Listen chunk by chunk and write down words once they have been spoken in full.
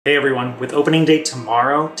Hey everyone, with opening day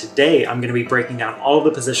tomorrow, today I'm going to be breaking down all of the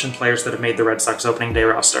position players that have made the Red Sox opening day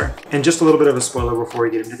roster. And just a little bit of a spoiler before we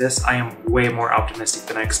get into this, I am way more optimistic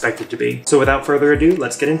than I expected to be. So without further ado,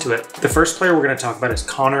 let's get into it. The first player we're going to talk about is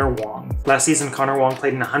Connor Wong. Last season, Connor Wong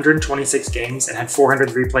played in 126 games and had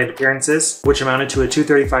 403 plate appearances, which amounted to a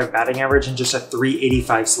 235 batting average and just a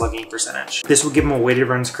 385 slugging percentage. This would give him a weighted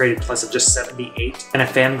runs created plus of just 78 and a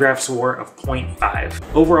Fangraphs WAR of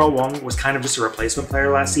 0.5. Overall, Wong was kind of just a replacement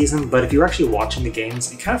player last season, but if you were actually watching the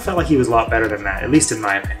games, it kind of felt like he was a lot better than that, at least in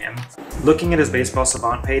my opinion. Looking at his Baseball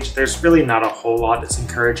Savant page, there's really not a whole lot that's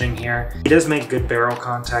encouraging here. He does make good barrel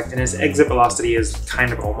contact, and his exit velocity is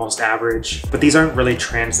kind of almost average, but these aren't really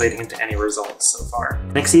translating into any results so far.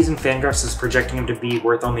 Next season, Fangraphs is projecting him to be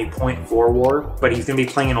worth only 0.4 WAR, but he's going to be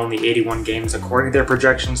playing in only 81 games according to their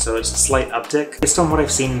projections, so it's a slight uptick. Based on what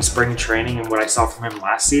I've seen in spring training and what I saw from him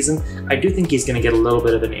last season, I do think he's going to get a little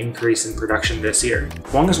bit of an increase in production this year.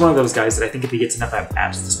 Wong is one of those guys that I think if he gets enough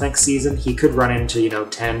at-bats this next season, he could run into,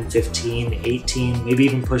 10, 15, 18, maybe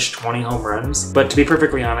even push 20 home runs. But to be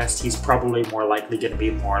perfectly honest, he's probably more likely going to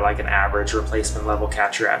be more like an average replacement level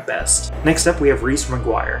catcher at best. Next up, we have Reese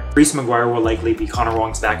McGuire. Reese McGuire will likely be Connor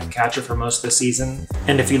Wong's backup catcher for most of the season.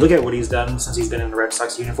 And if you look at what he's done since he's been in the Red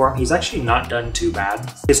Sox uniform, he's actually not done too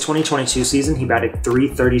bad. His 2022 season, he batted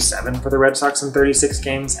 .337 for the Red Sox in 36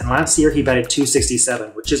 games, and last year he batted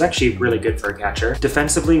 .267, which is actually really good for a catcher.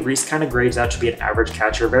 Defensively, Reese kind of grades out to be an average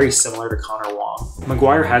catcher, very similar to Connor Wong.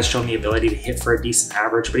 McGuire has shown the ability to hit for a decent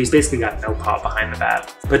average, but he's basically got no pop behind the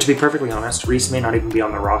bat. But to be perfectly honest, Reese may not even be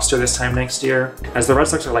on the roster this time next year, as the Red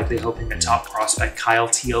Sox are likely hoping that top prospect Kyle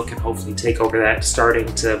Teel can hopefully take over that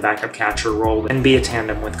starting to backup catcher role and be a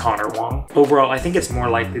tandem with Connor Wong. Overall, I think it's more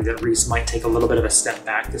likely that Reese might take a little bit of a step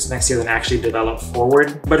back this next year than actually develop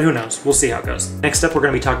forward, but who knows, we'll see how it goes. Next up, we're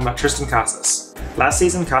going to be talking about Triston Casas. Last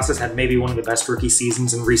season, Casas had maybe one of the best rookie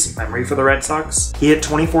seasons in recent memory for the Red Sox. He hit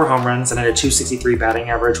 24 home runs and had a .263 batting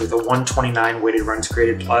average with a 129 weighted runs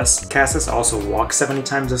created plus. Casas also walked 70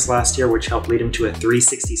 times this last year, which helped lead him to a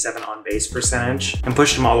 .367 on-base percentage and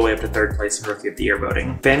pushed him all the way up to third place in Rookie of the Year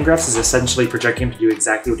voting. Fangraphs is essentially projecting him to do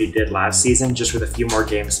exactly what he did last season, just with a few more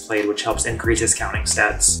games played, which helps increase his counting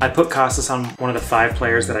stats. I put Casas on one of the 5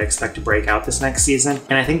 players that I expect to break out this next season,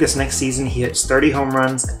 and I think this next season he hits 30 home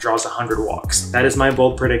runs and draws 100 walks. That is my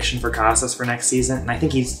bold prediction for Casas for next season, and I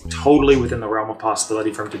think he's totally within the realm of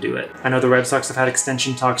possibility for him to do it. I know the Red Sox have had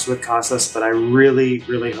extension talks with Casas, but I really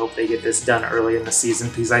hope they get this done early in the season,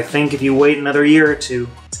 because I think if you wait another year or two,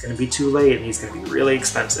 it's going to be too late and he's going to be really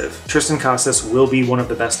expensive. Triston Casas will be one of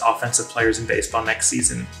the best offensive players in baseball next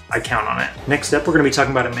season. I count on it. Next up, we're going to be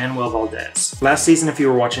talking about Enmanuel Valdez. Last season, if you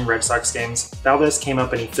were watching Red Sox games, Valdez came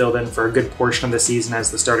up and he filled in for a good portion of the season as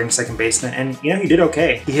the starting second baseman, and he did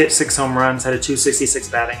okay. He hit 6 home runs, had a .266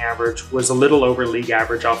 batting average, was a little over league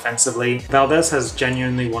average offensively. Valdez has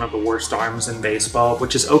genuinely one of the worst arms in baseball,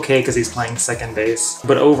 which is okay because he's playing second base,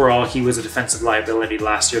 but overall he was a defensive liability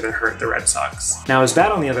last year that hurt the Red Sox. Now his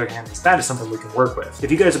bat, on the other hand, his bat is something we can work with.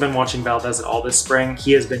 If you guys have been watching Valdez at all this spring,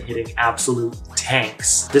 he has been hitting absolute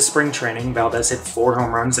tanks. This spring training, Valdez hit 4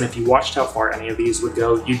 home runs, and if you watched how far any of these would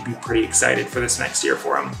go, you'd be pretty excited for this next year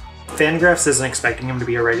for him. Fangraphs isn't expecting him to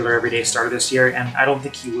be a regular everyday starter this year, and I don't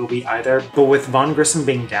think he will be either, but with Vaughn Grissom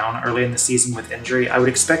being down early in the season with injury, I would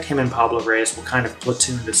expect him and Pablo Reyes will kind of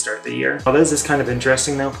platoon to start the year. Valdez is kind of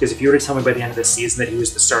interesting though, because if you were to tell me by the end of the season that he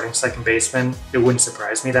was the starting second baseman, it wouldn't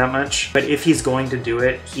surprise me that much. But if he's going to do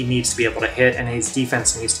it, he needs to be able to hit, and his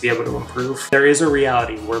defense needs to be able to improve. There is a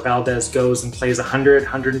reality where Valdez goes and plays 100,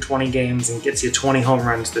 120 games and gets you 20 home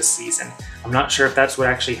runs this season. I'm not sure if that's what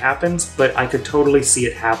actually happens, but I could totally see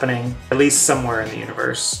it happening, at least somewhere in the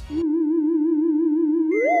universe.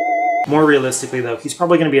 More realistically though, he's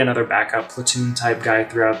probably going to be another backup platoon type guy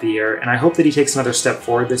throughout the year, and I hope that he takes another step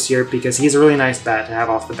forward this year because he's a really nice bat to have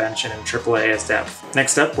off the bench and in AAA as depth.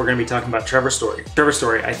 Next up, we're going to be talking about Trevor Story. Trevor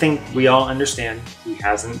Story, I think we all understand he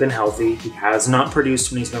hasn't been healthy. He has not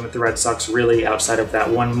produced when he's been with the Red Sox really outside of that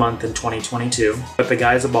 1 month in 2022, but the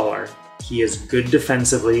guy's a baller. He is good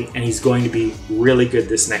defensively, and he's going to be really good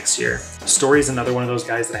this next year. Story is another one of those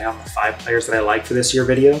guys that I have on the 5 players that I like for this year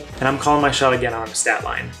video, and I'm calling my shot again on a stat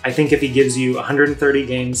line. I think if he gives you 130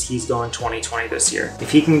 games, he's going 20-20 this year.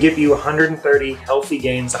 If he can give you 130 healthy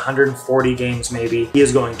games, 140 games maybe, he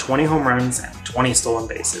is going 20 home runs and 20 stolen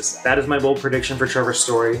bases. That is my bold prediction for Trevor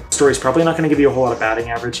Story. Story's probably not going to give you a whole lot of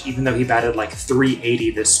batting average, even though he batted like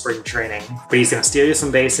 .380 this spring training, but he's going to steal you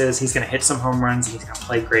some bases, he's going to hit some home runs, and he's going to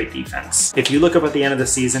play great defense. If you look up at the end of the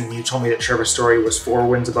season and you told me that Trevor Story was 4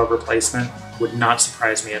 wins above replacement, replacement would not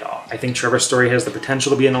surprise me at all. I think Trevor Story has the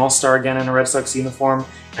potential to be an all-star again in a Red Sox uniform,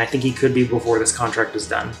 and I think he could be before this contract is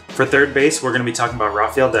done. For third base, we're going to be talking about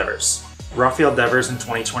Rafael Devers. Rafael Devers in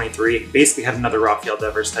 2023 basically had another Rafael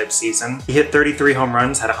Devers type season. He hit 33 home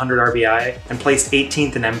runs, had 100 RBI, and placed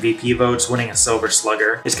 18th in MVP votes, winning a Silver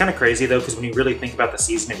Slugger. It's kind of crazy though, because when you really think about the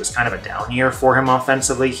season, it was kind of a down year for him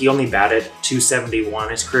offensively. He only batted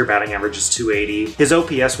 .271, his career batting average is .280. His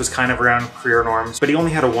OPS was kind of around career norms, but he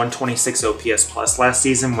only had a 126 OPS plus last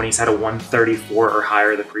season when he's had a 134 or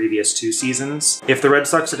higher the previous 2 seasons. If the Red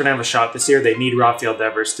Sox are going to have a shot this year, they need Rafael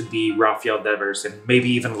Devers to be Rafael Devers and maybe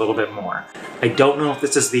even a little bit more. I don't know if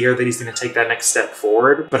this is the year that he's going to take that next step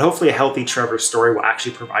forward, but hopefully a healthy Trevor Story will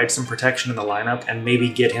actually provide some protection in the lineup and maybe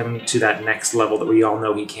get him to that next level that we all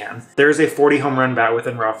know he can. There is a 40 home run bat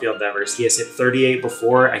within Rafael Devers. He has hit 38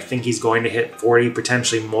 before. I think he's going to hit 40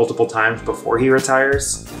 potentially multiple times before he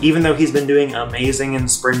retires. Even though he's been doing amazing in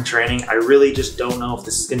spring training, I really just don't know if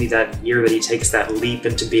this is going to be that year that he takes that leap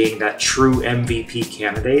into being that true MVP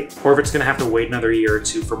candidate, or if it's going to have to wait another year or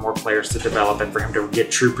two for more players to develop and for him to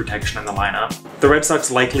get true protection in the lineup. The Red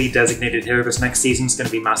Sox likely designated hitter this next season is going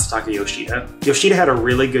to be Masataka Yoshida. Yoshida had a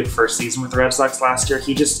really good first season with the Red Sox last year.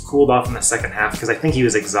 He just cooled off in the second half because I think he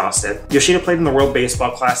was exhausted. Yoshida played in the World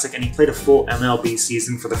Baseball Classic and he played a full MLB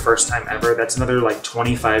season for the first time ever. That's another like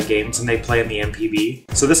 25 games and they play in the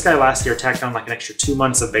MPB. So this guy last year tacked on like an extra 2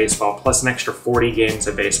 months of baseball plus an extra 40 games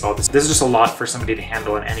of baseball. This is just a lot for somebody to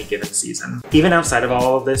handle in any given season. Even outside of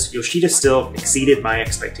all of this, Yoshida still exceeded my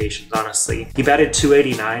expectations, honestly. He batted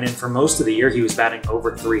 .289 and for most of the year he was batting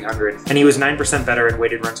over .300, and he was 9% better in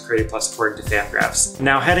weighted runs created plus according to Fangraphs.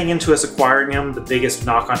 Now heading into us acquiring him, the biggest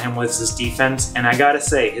knock on him was his defense, and I gotta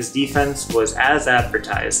say, his defense was as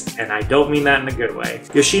advertised, and I don't mean that in a good way.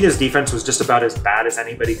 Yoshida's defense was just about as bad as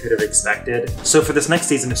anybody could have expected, so for this next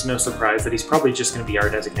season it's no surprise that he's probably just going to be our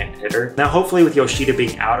designated hitter. Now hopefully with Yoshida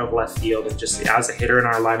being out of left field and just as a hitter in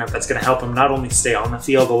our lineup, that's going to help him not only stay on the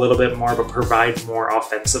field a little bit more, but provide more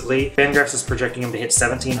offensively. Fangraphs is projecting him to hit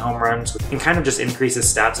 17 home runs and kind of just increase his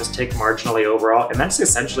stats as tick marginally overall, and that's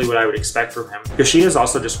essentially what I would expect from him. Yoshida is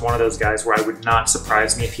also just one of those guys where I would not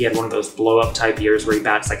surprise me if he had one of those blow-up type years where he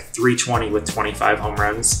bats like .320 with 25 home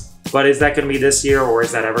runs. But is that going to be this year, or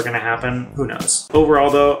is that ever going to happen? Who knows. Overall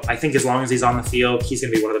though, I think as long as he's on the field, he's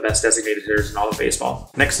going to be one of the best designated hitters in all of baseball.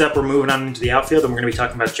 Next up, we're moving on into the outfield, and we're going to be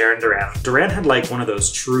talking about Jarren Duran. Duran had like one of those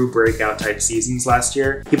true breakout type seasons last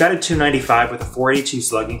year. He batted .295 with a .482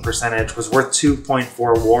 slugging percentage, was worth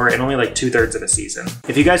 2.4 WAR in only like 2/3 of the season.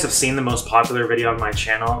 If you guys have seen the most popular video on my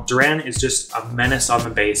channel, Duran is just a menace on the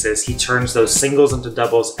bases. He turns those singles into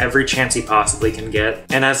doubles every chance he possibly can get,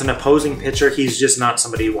 and as an opposing pitcher, he's just not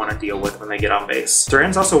somebody you want to deal with when they get on base.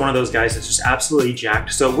 Duran's also one of those guys that's just absolutely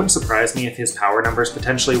jacked, so it wouldn't surprise me if his power numbers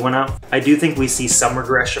potentially went up. I do think we see some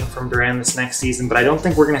regression from Duran this next season, but I don't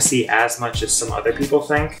think we're going to see as much as some other people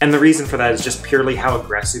think, and the reason for that is just purely how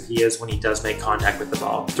aggressive he is when he does make contact with the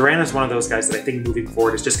ball. Duran is one of those guys that I think moving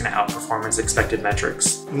forward is just going to outperform his expected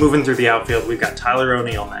metrics. Moving through the outfield, we've got Tyler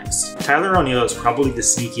O'Neill next. Tyler O'Neill is probably the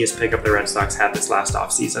sneakiest pickup the Red Sox had this last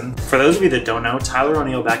offseason. For those of you that don't know, Tyler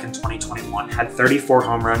O'Neill back in 2021 had 34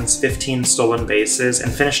 home runs, 15 stolen bases,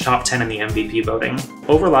 and finished top 10 in the MVP voting.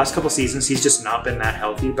 Over the last couple seasons, he's just not been that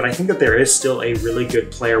healthy, but I think that there is still a really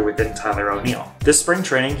good player within Tyler O'Neill. This spring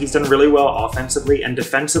training, he's done really well offensively, and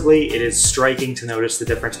defensively, it is striking to notice the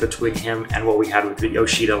difference between him and what we had with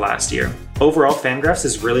Yoshida last year. Overall, Fangraphs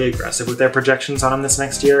is really aggressive with their projections on him this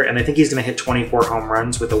next year, and I think he's going to hit 24 home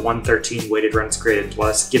runs with a 113 weighted runs created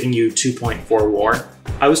plus, giving you 2.4 WAR.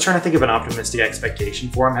 I was trying to think of an optimistic expectation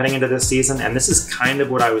for him heading into this season, and this is kind of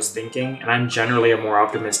what I was thinking, and I'm generally a more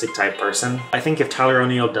optimistic type person. I think if Tyler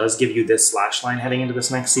O'Neill does give you this slash line heading into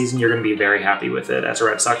this next season, you're going to be very happy with it as a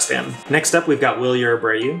Red Sox fan. Next up, we've got Wilyer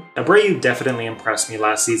Abreu. Abreu definitely impressed me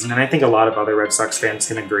last season, and I think a lot of other Red Sox fans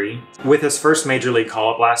can agree. With his first major league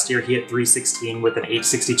call-up last year, he hit .316 with an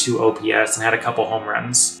 .862 OPS and had a couple home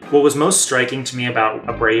runs. What was most striking to me about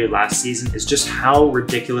Abreu last season is just how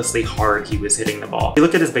ridiculously hard he was hitting the ball. If you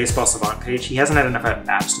look at his Baseball Savant page, he hasn't had enough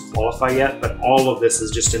at-bats to qualify yet, but all of this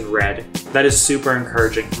is just in red. That is super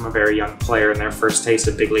encouraging from a very young player in their first taste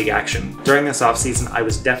of big league action. During this offseason, I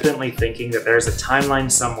was definitely thinking that there's a timeline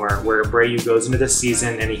somewhere where Abreu goes into this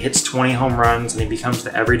season and he hits 20 home runs and he becomes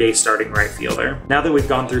the everyday starting right fielder. Now that we've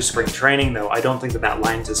gone through spring training though, I don't think that that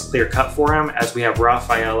line's as clear cut for him, as we have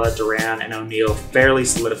Rafaela, Duran, and O'Neill fairly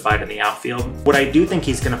solidified in the outfield. What I do think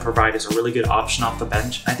he's going to provide is a really good option off the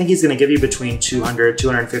bench. I think he's going to give you between 200,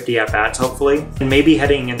 250 at-bats hopefully, and maybe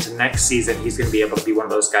heading into next season he's going to be able to be one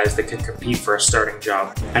of those guys that can compete for a starting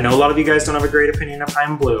job. I know a lot of you guys don't have a great opinion of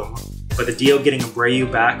Chaim Bloom, but the deal getting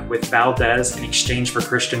Abreu back with Valdez in exchange for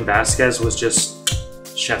Christian Vasquez was just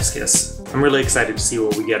chef's kiss. I'm really excited to see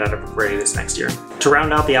what we get out of Abreu this next year. To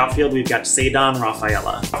round out the outfield, we've got Ceddanne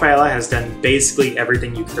Rafaela. Rafaela has done basically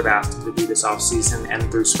everything you could have asked him to do this offseason and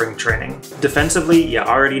through spring training. Defensively, you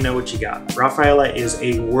already know what you got. Rafaela is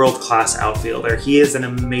a world-class outfielder. He is an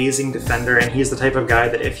amazing defender, and he's the type of guy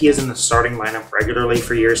that if he is in the starting lineup regularly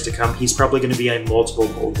for years to come, he's probably going to be a multiple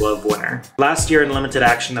Gold Glove winner. Last year in limited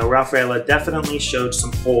action, though, Rafaela definitely showed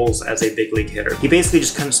some holes as a big league hitter. He basically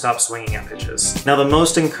just couldn't stop swinging at pitches. Now, the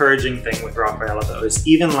most encouraging thing with Rafaela, though, is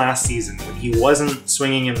even last season when he wasn't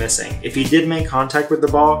swinging and missing, if he did make contact with the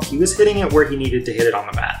ball, he was hitting it where he needed to hit it on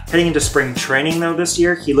the bat. Heading into spring training, though, this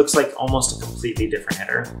year, he looks like almost a completely different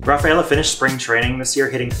hitter. Rafaela finished spring training this year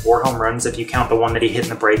hitting 4 home runs if you count the one that he hit in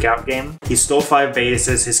the breakout game. He stole 5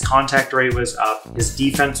 bases, his contact rate was up, his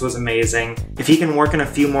defense was amazing. If he can work in a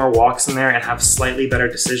few more walks in there and have slightly better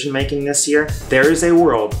decision making this year, there is a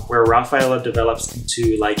world where Rafaela develops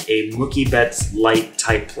into like a Mookie Betts light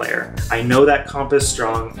type player. I know that comp is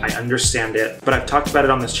strong, I understand it, but I've talked about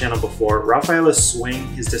it on this channel before. Rafaela's swing,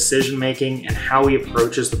 his decision making, and how he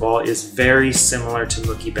approaches the ball is very similar to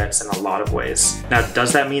Mookie Betts in a lot of ways. Now,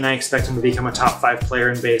 does that mean I expect him to become a top 5 player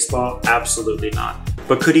in baseball? Absolutely not.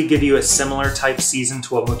 But could he give you a similar type season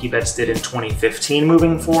to what Mookie Betts did in 2015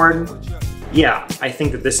 moving forward? Yeah, I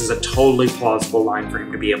think that this is a totally plausible line for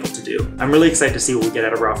him to be able to do. I'm really excited to see what we get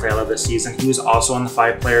out of Rafaela this season. He was also on the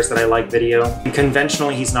 5 players that I like video. And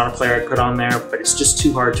conventionally, he's not a player I'd put on there, but it's just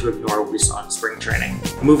too hard to ignore what we saw in spring training.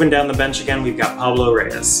 Moving down the bench again, we've got Pablo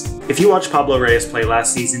Reyes. If you watched Pablo Reyes play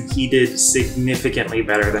last season, he did significantly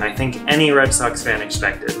better than I think any Red Sox fan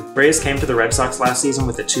expected. Reyes came to the Red Sox last season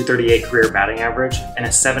with a .238 career batting average and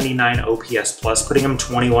a 79 OPS plus, putting him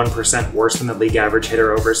 21% worse than the league average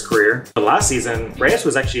hitter over his career. But last season, Reyes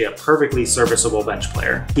was actually a perfectly serviceable bench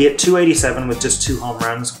player. He hit .287 with just 2 home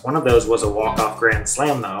runs. One of those was a walk-off grand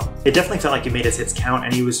slam though. It definitely felt like he made his hits count,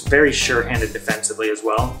 and he was very sure-handed defensively as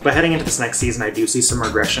well. But heading into this next season, I do see some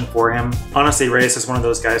regression for him. Honestly, Reyes is one of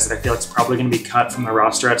those guys that I feel like is probably going to be cut from the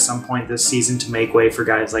roster at some point this season to make way for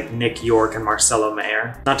guys like Nick York and Marcelo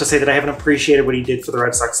Mayer. Not to say that I haven't appreciated what he did for the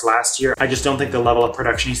Red Sox last year, I just don't think the level of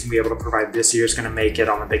production he's going to be able to provide this year is going to make it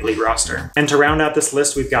on the big league roster. And to round out this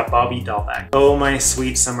list, we've got Bobby Dalbec. Oh my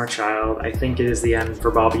sweet summer child, I think it is the end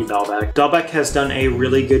for Bobby Dalbec. Dalbec has done a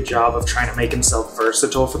really good job of trying to make himself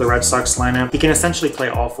versatile for the Red Sox lineup. He can essentially play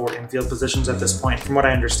all 4 infield positions at this point. From what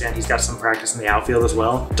I understand, he's got some practice in the outfield as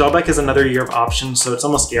well. Dalbec has another year of options, so it's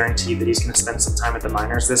almost guaranteed that he's going to spend some time at the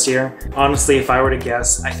minors this year. Honestly, if I were to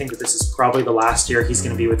guess, I think that this is probably the last year he's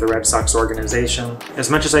going to be with the Red Sox organization. As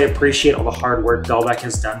much as I appreciate all the hard work Dalbec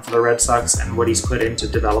has done for the Red Sox and what he's put in to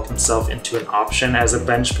develop himself into an option as a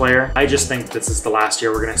bench player, I just think this is the last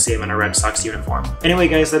year we're going to see him in a Red Sox uniform. Anyway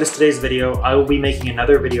guys, that is today's video. I will be making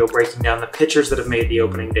another video breaking down the pitchers that have made the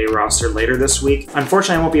opening day roster later this week.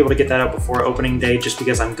 Unfortunately, I won't be able to get that out before opening day just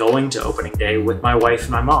because I'm going to opening day with my wife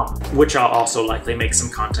and my mom, which I'll also likely make some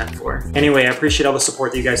content for. Anyway, I appreciate all the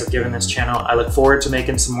support that you guys have given this channel. I look forward to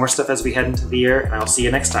making some more stuff as we head into the year, and I'll see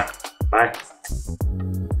you next time. Bye.